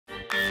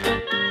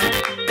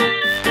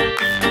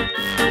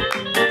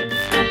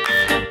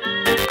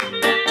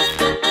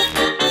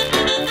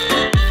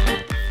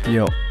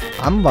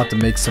I'm about to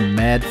make some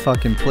mad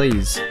fucking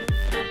plays.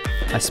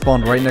 I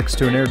spawned right next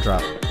to an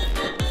airdrop.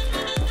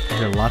 I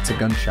hear lots of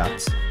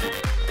gunshots.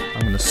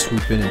 I'm gonna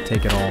swoop in and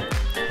take it all.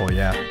 Oh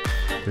yeah,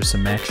 there's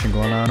some action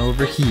going on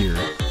over here.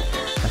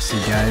 I see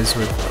guys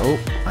with, oh,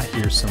 I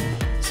hear some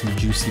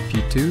juicy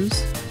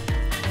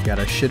P2s. Got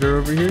a shitter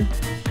over here.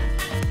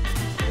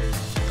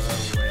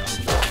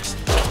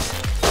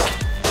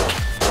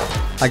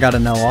 I got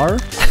an LR.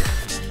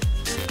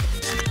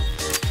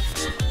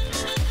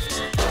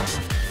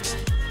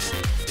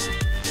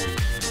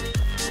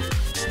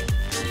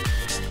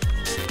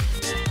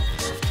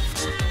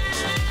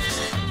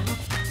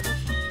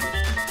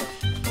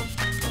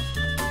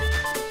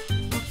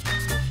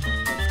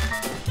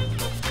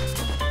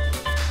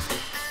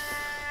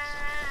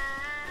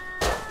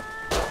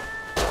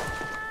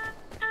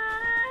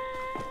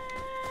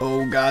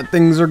 Oh god,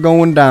 things are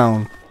going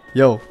down.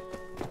 Yo,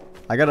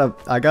 I got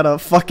a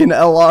fucking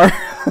LR.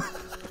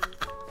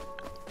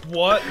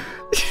 What?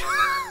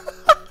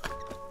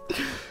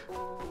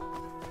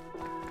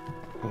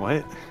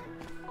 What?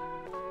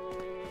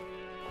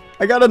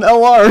 I got an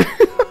LR.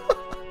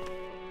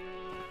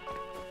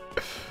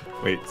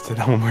 Wait, say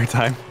that one more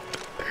time.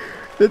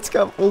 It's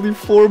got only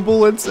 4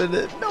 bullets in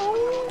it. No.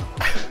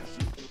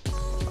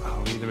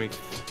 Oh, we need to make.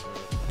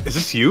 Is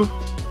this you?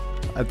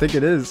 I think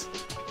it is.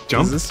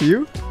 Jump? Is this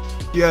you?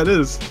 Yeah, it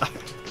is.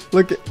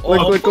 Look!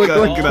 Oh, Look!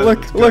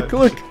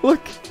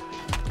 Look!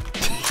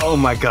 Oh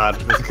my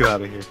god, let's get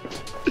out of here.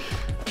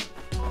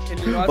 Can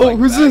you guys, Oh, like,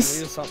 who's bag me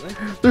this? or something?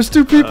 There's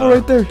 2 people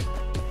right there.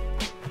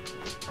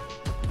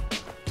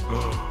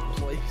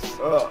 Please.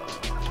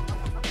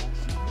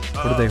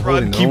 What are they Run,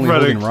 holding? They're keep only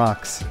running. holding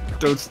rocks.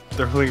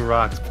 They're holding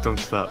rocks, but don't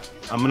stop.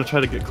 I'm gonna try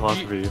to get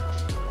closer for you.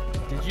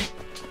 Did you?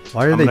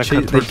 Why are I'm they gonna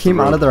cut They towards the came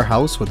out road. of their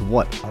house with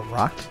what? A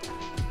rock?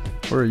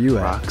 Where are you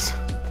at? Rocks.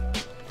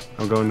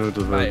 I'm going to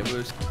the road.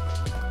 Mate,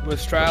 we're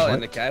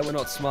Australian, What? okay? We're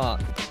not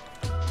smart.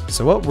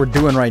 So what we're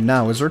doing right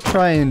now is we're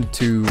trying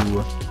to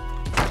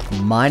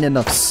mine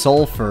enough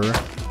sulfur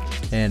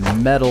and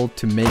metal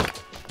to make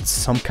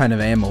some kind of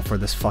ammo for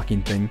this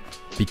fucking thing.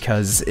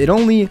 Because it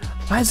only...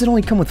 Why does it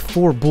only come with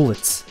 4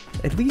 bullets?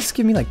 At least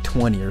give me like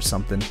 20 or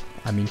something.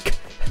 I mean,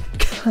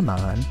 come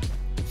on.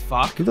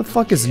 Fuck. Who the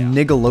fuck is Yeah.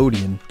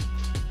 Nickelodeon?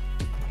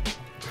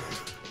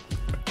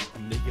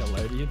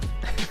 Nickelodeon?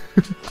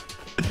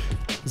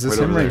 Is this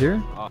Right him over right there.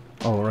 here?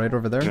 Oh, right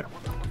over there? Yeah.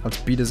 Let's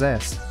beat his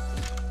ass.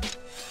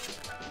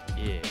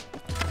 Yeah.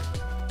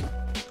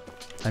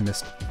 I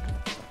missed.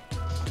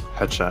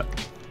 Headshot.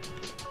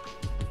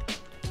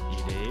 You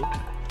did?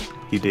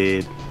 He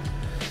did.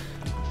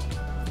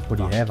 What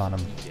do you have on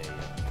him?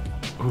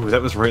 Ooh,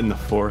 that was right in the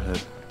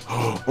forehead.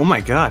 Oh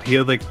my god, he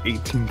had like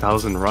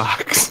 18,000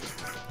 rocks.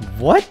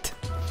 What?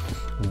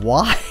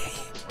 Why?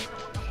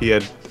 He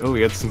had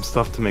some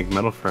stuff to make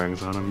metal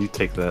farings on him. You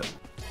take that.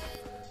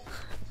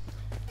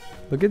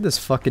 Look at this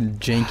fucking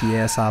janky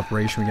ass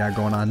operation we got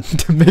going on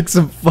to make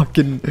some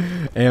fucking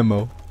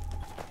ammo.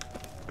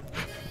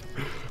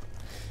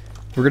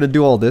 We're gonna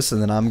do all this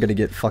and then I'm gonna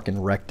get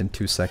fucking wrecked in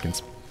 2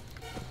 seconds.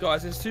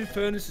 Guys, there's 2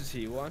 furnaces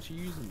here. Why aren't you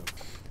using them?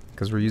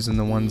 Because we're using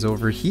the ones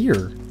over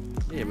here.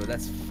 Yeah, but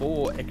that's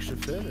 4 extra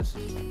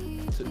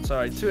furnaces.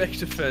 Sorry, 2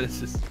 extra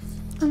furnaces.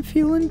 I'm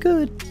feeling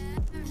good.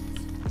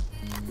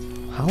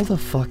 How the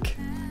fuck?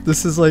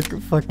 This is like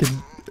a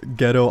fucking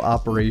ghetto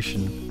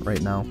operation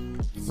right now.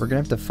 We're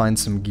gonna have to find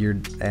some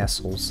geared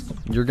assholes.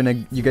 You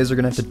guys are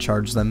gonna have to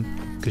charge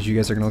them because you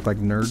guys are gonna look like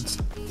nerds.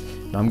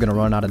 And I'm gonna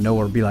run out of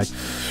nowhere and be like,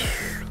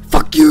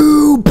 "Fuck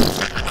you!"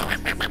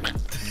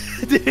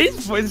 Did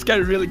his voice go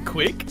really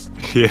quick?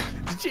 Yeah.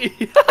 Did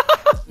you?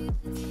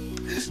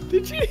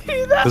 Did you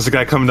hear that? There's a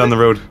guy coming down the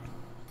road.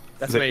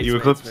 That's Is that me, you,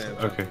 it's me, Eclipse? it's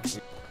me. Okay.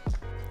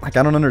 Like,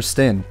 I don't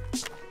understand.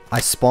 I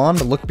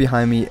spawned, looked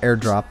behind me,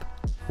 airdrop,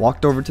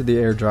 walked over to the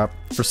airdrop.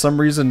 For some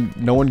reason,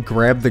 no one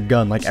grabbed the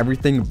gun. Like,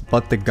 everything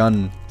but the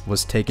gun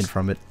was taken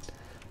from it.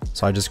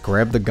 So I just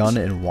grabbed the gun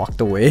and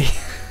walked away.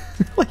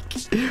 Like,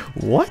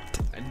 what?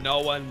 And no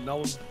one,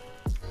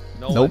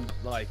 Nope.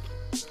 like...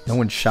 No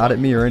one shot at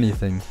me or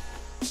anything.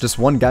 Just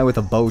one guy with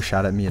a bow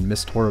shot at me and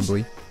missed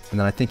horribly. And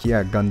then I think he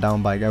got gunned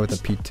down by a guy with a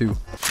P2.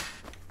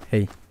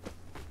 Hey.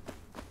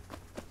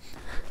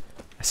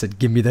 I said,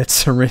 give me that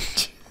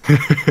syringe.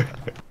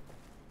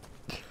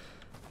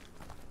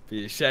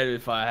 Be ashamed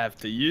if I have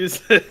to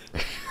use it.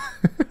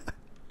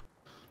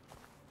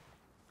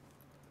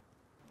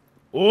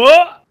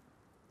 What?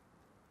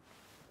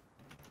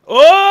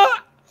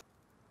 What?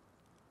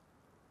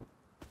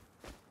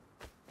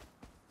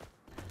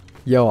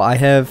 Yo, I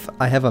have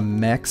a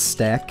max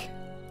stack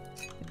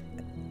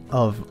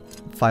of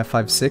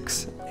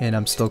 556 and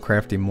I'm still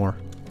crafting more.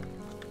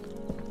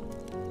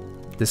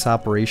 This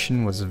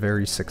operation was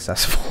very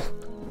successful.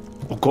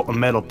 We've got a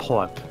metal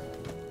pipe.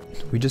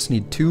 We just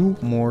need 2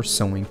 more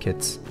sewing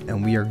kits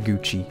and we are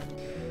Gucci.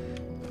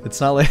 It's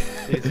not like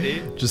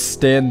just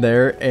stand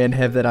there and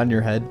have that on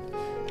your head.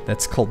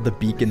 That's called the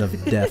beacon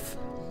of death.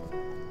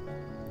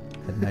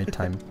 At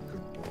nighttime.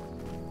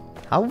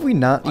 How have we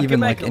not I even can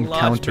like make a large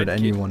encountered medkit.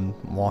 anyone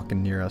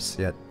walking near us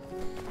yet?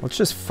 Let's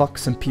just fuck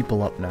some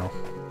people up now.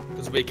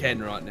 Because we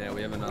can right now.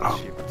 We have another Oh,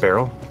 ship.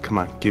 barrel? Come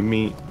on, give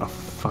me a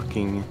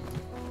fucking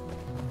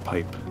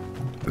pipe.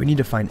 We need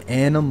to find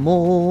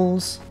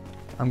animals.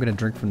 I'm gonna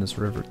drink from this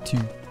river too.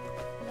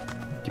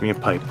 Give me a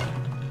pipe.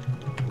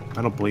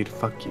 Metal blade,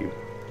 fuck you.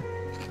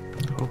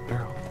 Oh,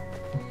 barrel.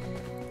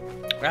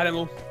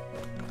 Animal.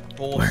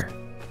 Horse. Where?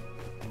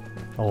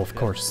 Oh, of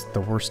course,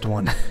 the worst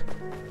one.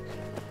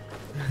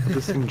 Where'd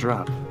this thing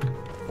drop?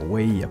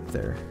 Way up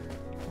there.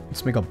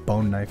 Let's make a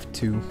bone knife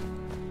too.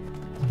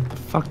 The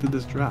fuck did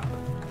this drop?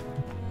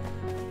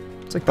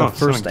 It's like the Oh,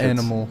 sewing first kits.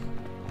 animal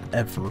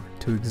ever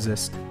to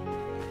exist.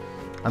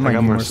 I might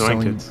got need more more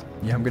sewing sewing. kits.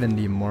 Yeah, I'm gonna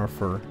need more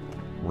for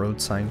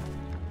road sign.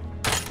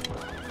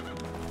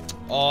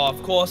 Oh,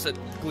 of course it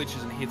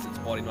glitches and hits its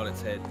body, not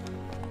its head.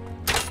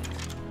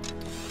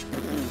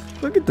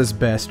 Look at this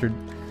bastard.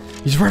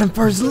 He's running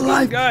for his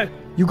life. Go.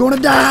 You gonna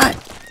die?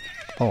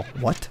 Oh,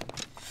 what?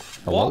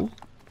 Hello?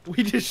 What?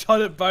 We just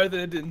shot at both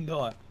and it didn't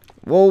die.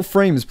 Whoa,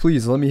 frames,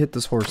 please. Let me hit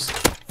this horse.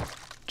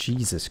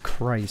 Jesus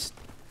Christ.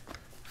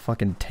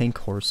 Fucking tank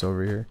horse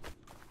over here.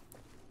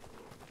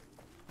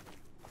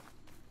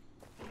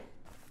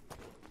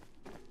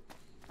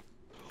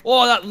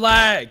 Oh, that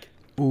lag!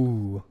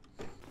 Ooh.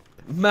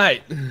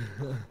 Mate.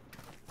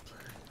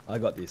 I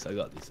got this,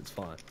 it's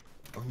fine.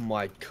 Oh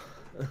my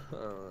god.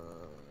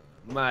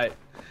 Mate.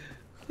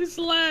 This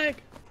lag!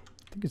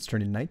 I think it's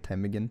turning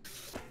nighttime again.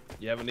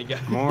 You having a go?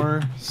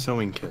 More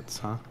sewing kits,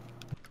 huh?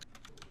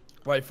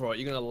 Wait for it,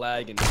 you're gonna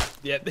lag and...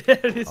 Yeah, there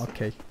it is.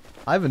 Okay.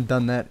 I haven't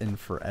done that in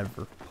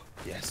forever.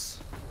 Yes.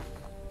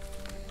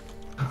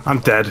 I'm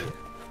dead.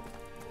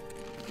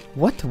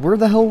 What? Where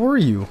the hell were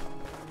you?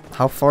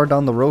 How far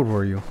down the road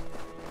were you?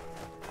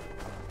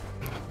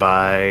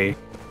 Bye.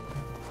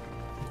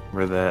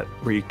 Where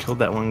you killed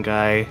that one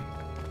guy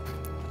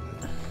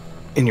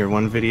in your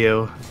one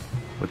video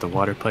with the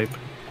water pipe.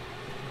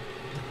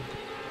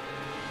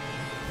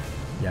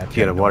 Yeah,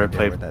 He had a water idea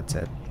pipe. where that's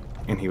it.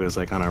 And he was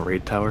like on a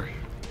raid tower.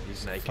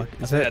 He's naked. Fuck, I is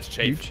think that that's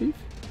Chief. you, Chief?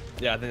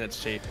 Yeah, I think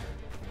that's Chief.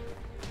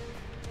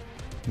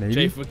 Maybe.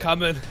 Chief, we're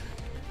coming.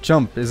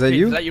 Jump. Is that Chief,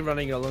 you? Is that you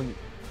running along...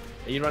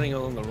 Are you running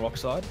along the rock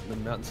side? The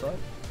mountain side?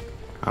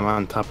 I'm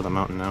on top of the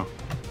mountain now.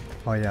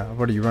 Oh yeah.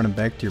 What are you running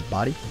back to your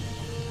body?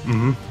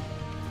 Mm-hmm.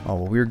 Oh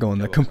well, we're going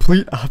the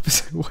complete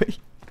opposite way.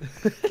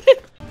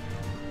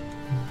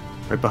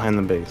 Right behind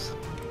the base.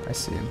 I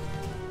see him.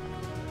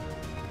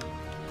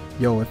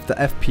 Yo, if the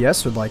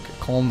FPS would like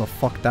calm the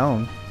fuck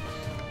down.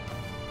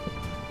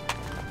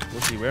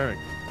 What's he wearing?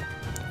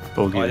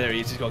 Full Oh, gear. there he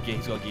is. He's got gear,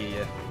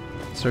 yeah.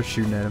 Start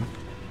shooting at him.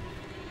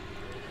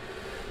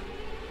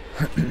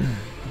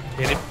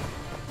 Hit him.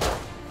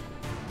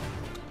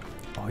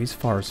 Oh, he's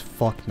far as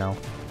fuck now.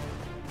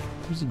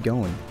 Where's he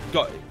going?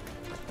 Got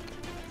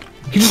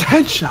He just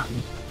headshot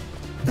me.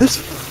 This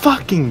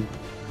fucking...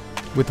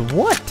 With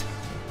what?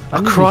 I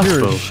A didn't even hear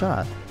crossbow. a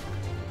shot.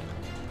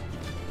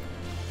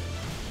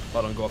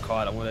 Hold on,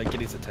 Guacamole. I want to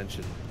get his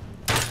attention.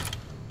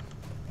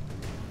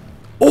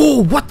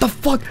 Oh, what the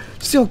fuck?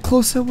 See how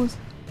close that was?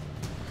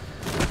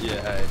 Yeah,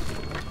 hey.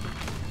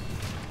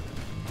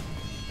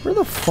 Where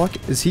the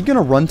fuck is he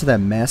gonna run to that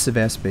massive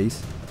ass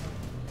base?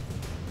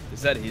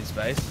 Is that his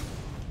base?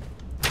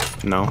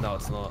 No. No,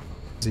 it's not.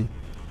 Is he?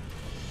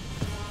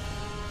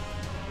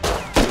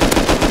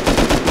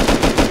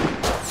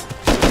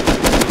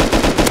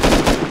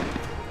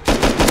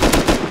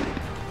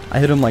 I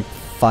hit him like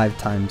 5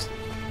 times.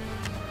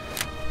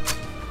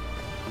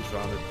 He's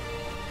running.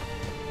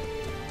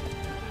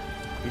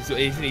 He's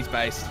in his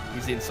base.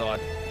 He's inside.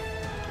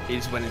 He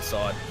just went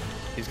inside.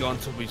 He's gone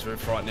to his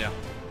roof right now.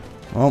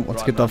 Well, let's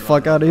Right, get the no,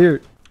 fuck no. out of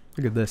here.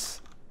 Look at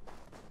this.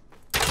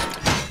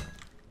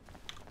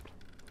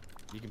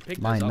 You can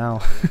pick Mine those now.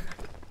 up.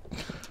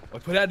 I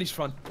put out his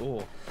front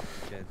door.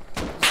 Okay.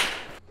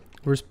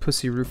 Where's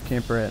Pussy Roof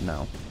Camper at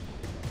now?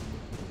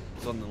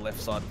 He's on the left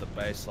side of the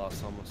base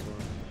last time I saw him.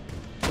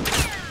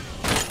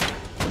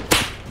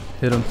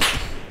 Hit him.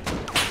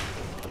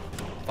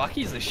 Fuck,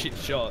 he's a shit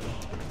shot.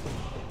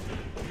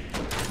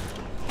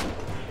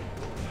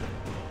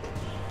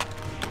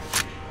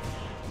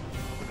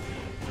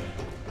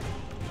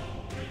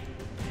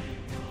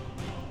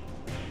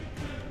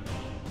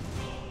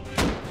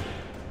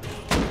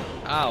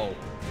 Ow.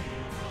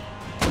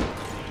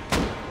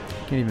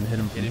 Can't even hit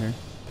him from Hit here.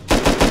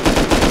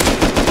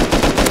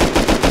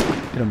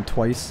 Hit him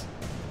twice.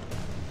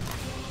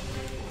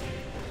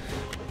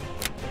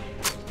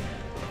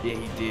 Yeah,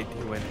 he did.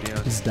 He went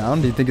down. He's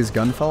down. Do you think his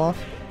gun fell off?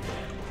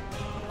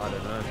 I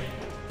don't know.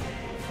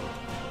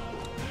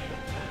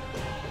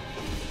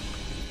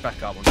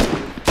 Back up on.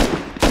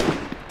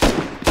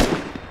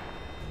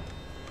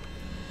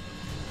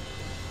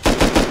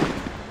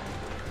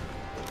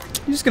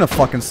 He's just gonna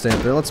fucking stay up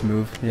there. Let's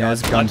move. Yeah,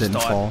 his gun just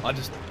didn't died. fall. I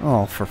just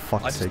Oh, for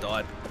fuck's sake.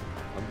 died.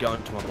 I'm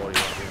going to my body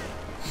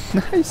right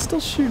now. He's still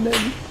shooting at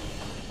me.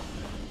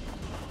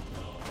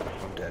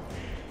 I'm dead.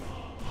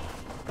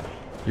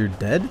 You're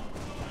dead?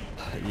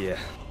 Yeah.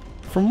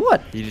 From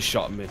what? He just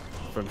shot me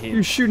from here.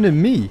 You're shooting at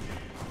me.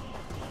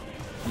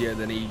 Yeah,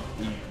 then he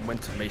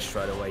went to me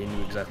straight away. He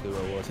knew exactly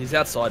where I was. He's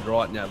outside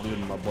right now,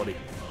 looting my body.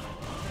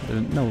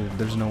 No,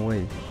 there's no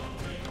way.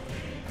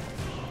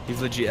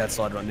 He's legit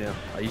outside right now.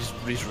 He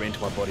just ran to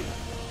my body.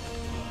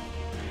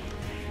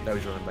 Now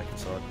he's running back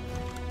inside.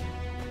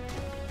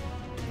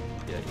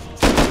 Yeah, he's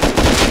inside.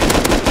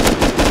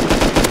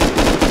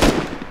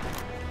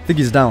 I think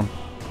he's down.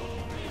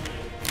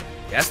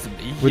 He has to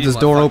be. With his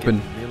door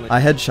open. I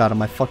headshot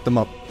him. I fucked him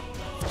up.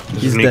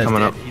 He's dead.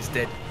 Coming up. He's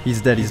dead.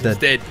 He's dead. He's dead. He's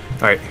dead.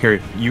 Alright,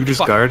 here. You just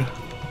Fuck. guard.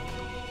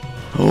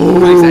 You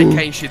got his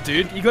AK and shit,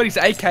 dude. You got his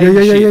AK and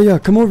shit. Yeah.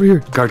 Come over here.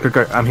 Guard.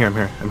 I'm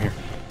here.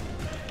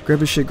 Grab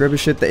his shit.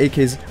 The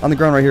AK's on the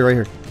ground right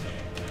here.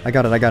 I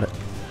got it.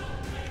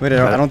 Wait,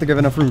 I don't think I have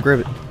enough room. Grab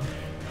it.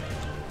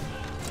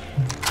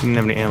 Didn't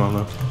have any ammo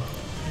though.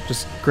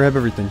 Just grab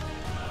everything.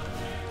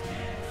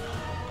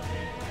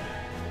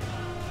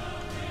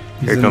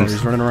 He's Here in comes. there.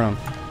 He's running around.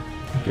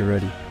 Get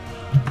ready.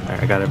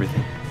 Alright, I got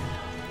everything.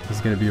 He's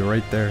gonna be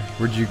right there.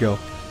 Where'd you go?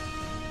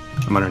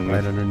 I'm underneath.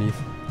 Right underneath.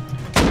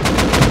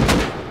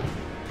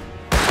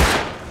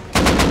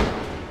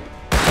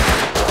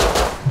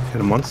 Hit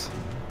him once.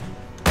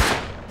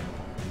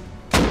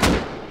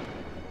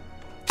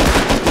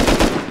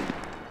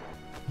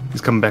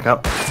 He's coming back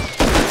out.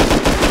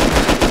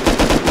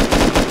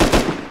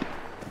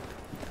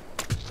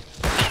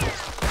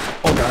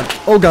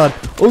 Oh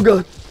god.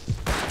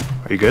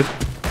 Are you good?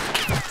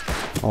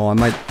 Oh, I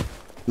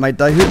might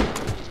die here.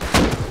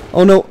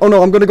 Oh no,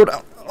 I'm gonna go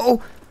down.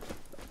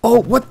 Oh,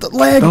 what the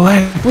lag? The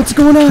lag. What's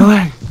going on? The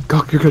lag.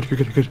 Go, you're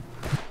good.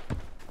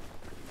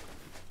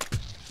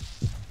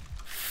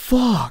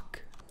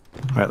 Fuck.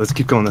 Alright, let's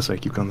keep going this way.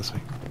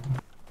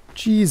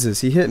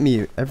 Jesus, he hit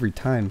me every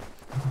time.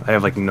 I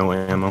have like no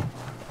ammo.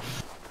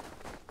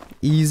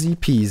 Easy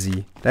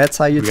peasy. That's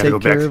how you We gotta take go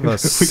care back. of a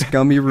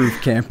scummy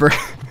roof camper.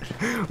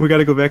 We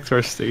gotta go back to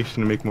our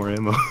station to make more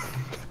ammo.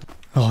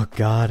 Oh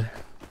god.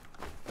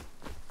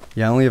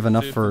 Yeah, I only have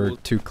enough Dude, for we'll-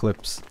 2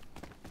 clips.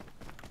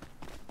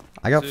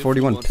 I got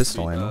 41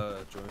 pistol ammo.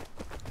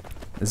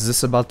 Is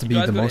this about to be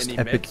guys the got most any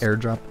epic meds?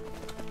 airdrop?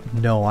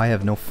 No, I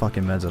have no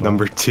fucking meds at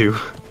Number 2.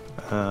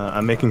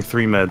 I'm making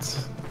 3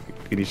 meds.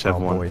 You can each all.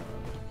 have Oh one. boy.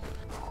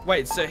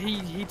 Wait, so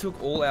he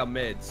took all our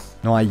meds.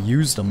 No, I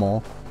used them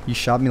all. He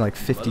shot me like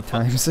 50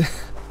 times.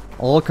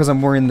 All because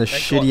I'm wearing the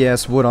shitty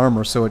ass wood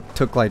armor, so it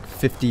took like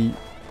 50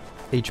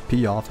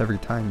 HP off every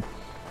time.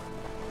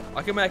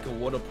 I can make a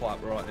water pipe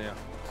right now.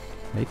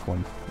 Make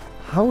one.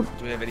 How?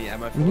 Do we have any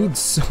ammo for We need it?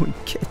 so many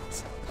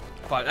kits.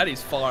 Fuck, that is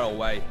far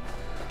away.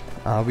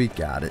 Ah, we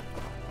got it.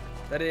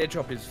 That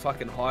airdrop is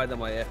fucking higher than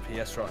my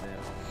FPS right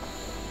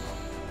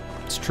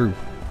now. It's true.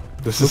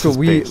 This Look is what his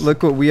we base.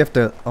 look what we have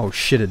to. Oh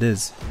shit! It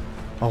is.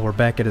 Oh, we're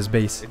back at his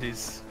base. It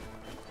is.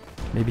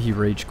 Maybe he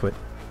rage quit.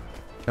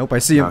 Nope, I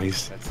see him. No,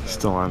 he's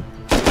still on.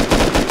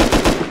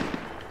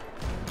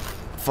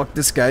 Fuck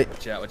this guy.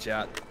 Watch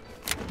out.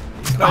 Oh,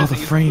 He's the closing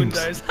his frames.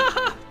 windows.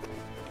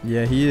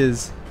 Yeah, he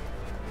is.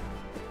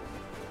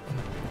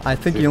 I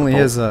think he Dude, only oh.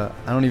 has a.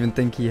 I don't even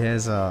think he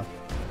has a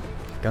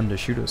gun to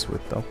shoot us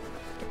with though,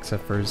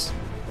 except for his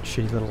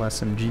shitty little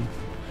SMG,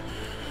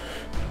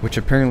 which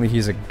apparently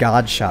he's a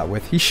god shot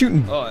with. He's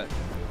shooting Oh,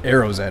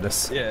 arrows at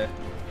us. yeah.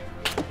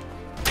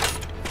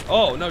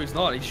 Oh, no, he's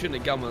not. He's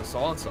shooting a gun with a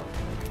silencer.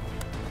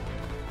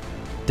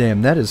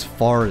 Damn, that is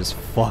far as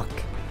fuck.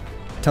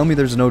 Tell me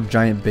there's no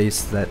giant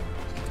base that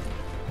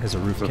has a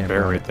roof There's a camper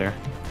bear on right it. there.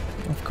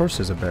 Of course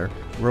there's a bear.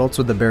 Where else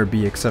would the bear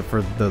be except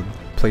for the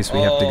place we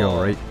have to go,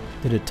 Oh. right?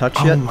 Did it touch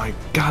Oh yet? my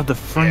god, the Yeah,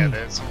 frame.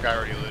 there's some guy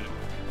already looted.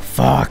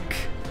 Fuck.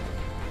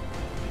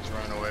 He's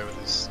running away with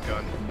his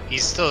gun.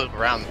 He's still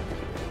around.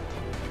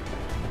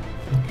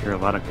 Here are a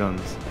lot of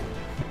guns.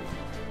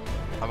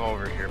 I'm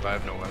over here, but I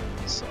have no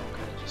weapons, so I'm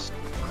gonna just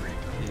creep.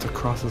 It's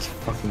across this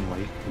fucking lake.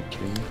 Are you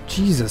kidding me?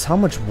 Jesus, how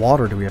much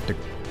water do we have to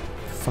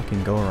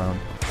fucking go around?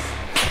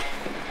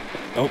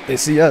 Oh, they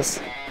see us.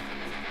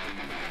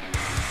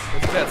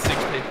 There's about 6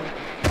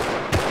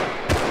 people.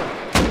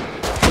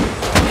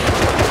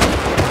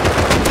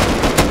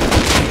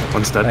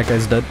 One's dead. That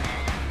guy's dead.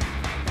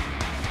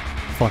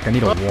 Fuck, I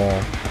need a wall.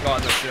 Guy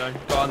on the show.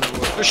 Guy on the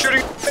roof. They're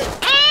shooting!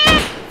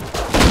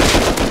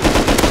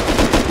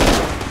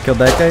 Killed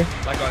that guy?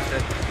 That guy's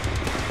dead.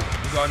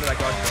 The guy under that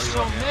guy's body So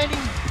right now. many!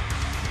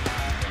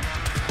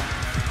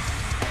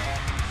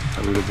 I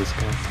looted this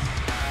guy.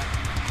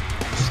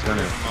 Just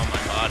gonna. I'm on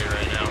my body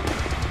right now.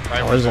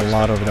 Right Oh, where there's a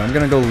lot over there. I'm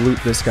gonna go loot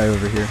this guy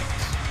over here.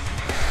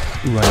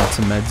 Ooh, I got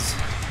some meds.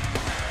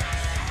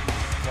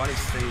 Funny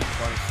Steve,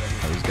 funny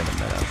Steve. Oh, he's gonna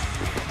med out.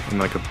 I'm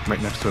like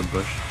right next to a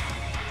bush.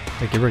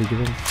 Hey, get ready, get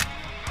ready.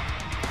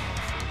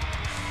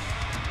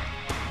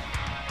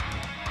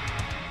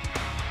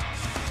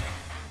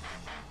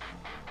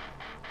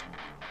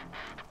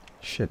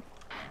 Shit.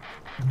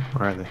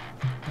 Where are they?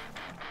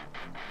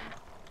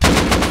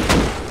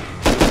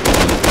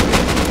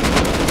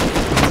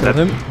 Killed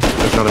him?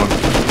 There's another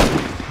one.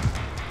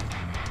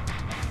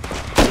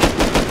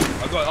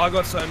 I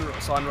got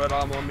sign red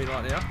armor on me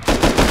right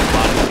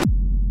now.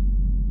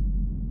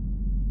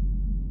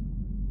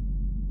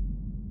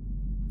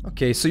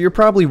 Okay, so you're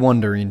probably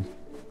wondering,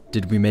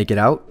 did we make it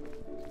out?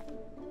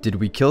 Did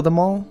we kill them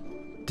all?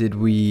 Did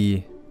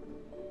we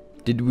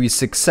Did we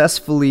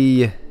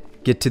successfully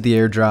get to the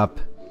airdrop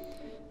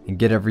and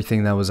get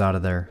everything that was out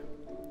of there?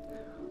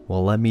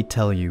 Well, let me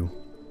tell you.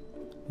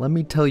 Let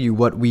me tell you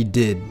what we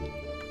did.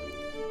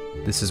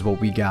 This is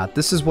what we got.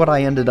 This is what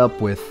I ended up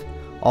with.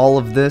 All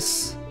of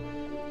this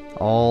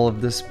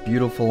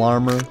beautiful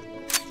armor.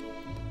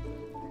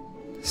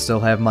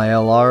 Still have my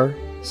LR.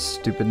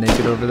 Stupid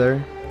naked over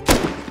there.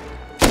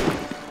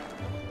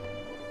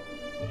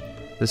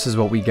 This is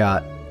what we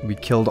got. We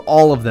killed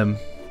all of them.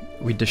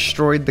 We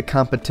destroyed the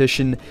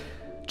competition.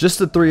 Just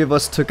the three of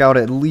us took out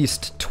at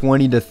least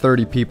 20 to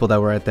 30 people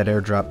that were at that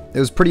airdrop. It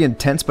was pretty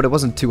intense, but it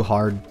wasn't too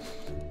hard.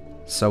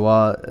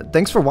 So,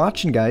 thanks for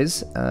watching,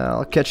 guys.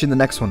 I'll catch you in the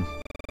next one.